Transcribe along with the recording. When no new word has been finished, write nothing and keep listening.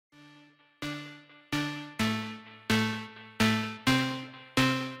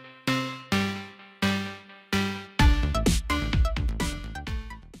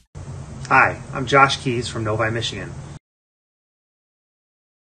Hi, I'm Josh Keys from Novi, Michigan.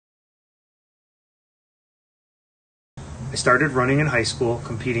 I started running in high school,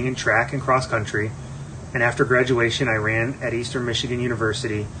 competing in track and cross country, and after graduation I ran at Eastern Michigan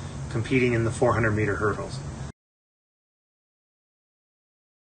University, competing in the 400-meter hurdles.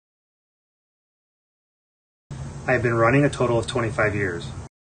 I have been running a total of 25 years.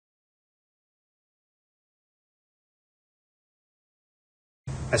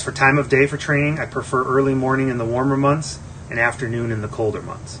 As for time of day for training, I prefer early morning in the warmer months and afternoon in the colder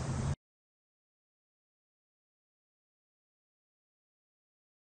months.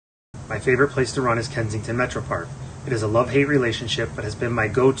 My favorite place to run is Kensington Metro Park. It is a love-hate relationship, but has been my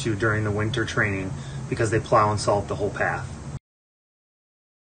go-to during the winter training because they plow and salt the whole path.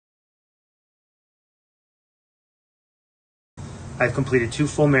 I've completed 2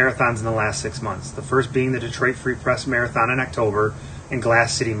 full marathons in the last 6 months, the first being the Detroit Freep Marathon in October and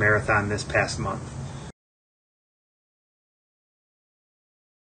Glass City Marathon this past month.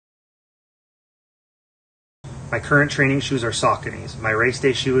 My current training shoes are Sauconys. My race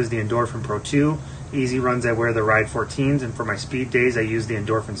day shoe is the Endorphin Pro 2. Easy runs I wear the Ride 14s, and for my speed days I use the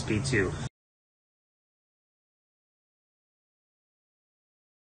Endorphin Speed 2.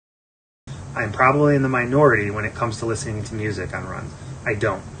 I am probably in the minority when it comes to listening to music on runs. I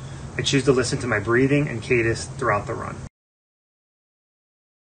don't. I choose to listen to my breathing and cadence throughout the run.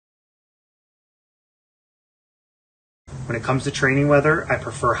 When it comes to training weather, I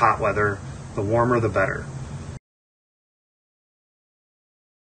prefer hot weather. The warmer the better.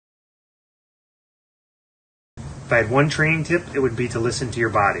 If I had one training tip, it would be to listen to your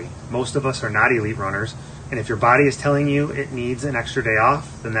body. Most of us are not elite runners, and if your body is telling you it needs an extra day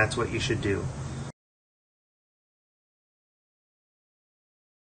off, then that's what you should do.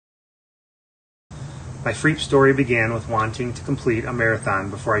 My Freep story began with wanting to complete a marathon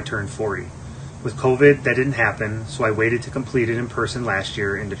before I turned 40. With COVID, that didn't happen, so I waited to complete it in person last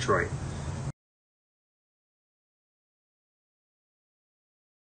year in Detroit.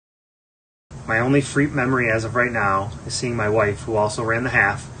 My only Freep memory as of right now is seeing my wife, who also ran the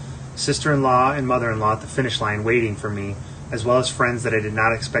half, sister-in-law and mother-in-law at the finish line waiting for me, as well as friends that I did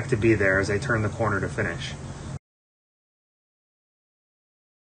not expect to be there as I turned the corner to finish.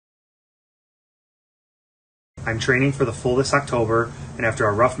 I'm training for the full this October, and after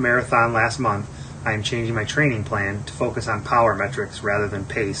a rough marathon last month, I am changing my training plan to focus on power metrics rather than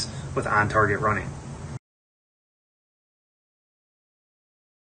pace with on-target running.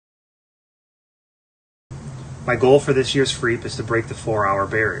 My goal for this year's Freep is to break the 4-hour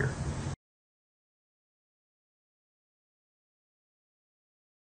barrier.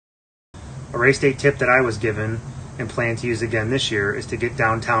 A race day tip that I was given and plan to use again this year is to get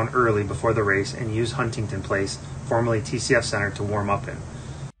downtown early before the race and use Huntington Place, formerly TCF Center, to warm up in.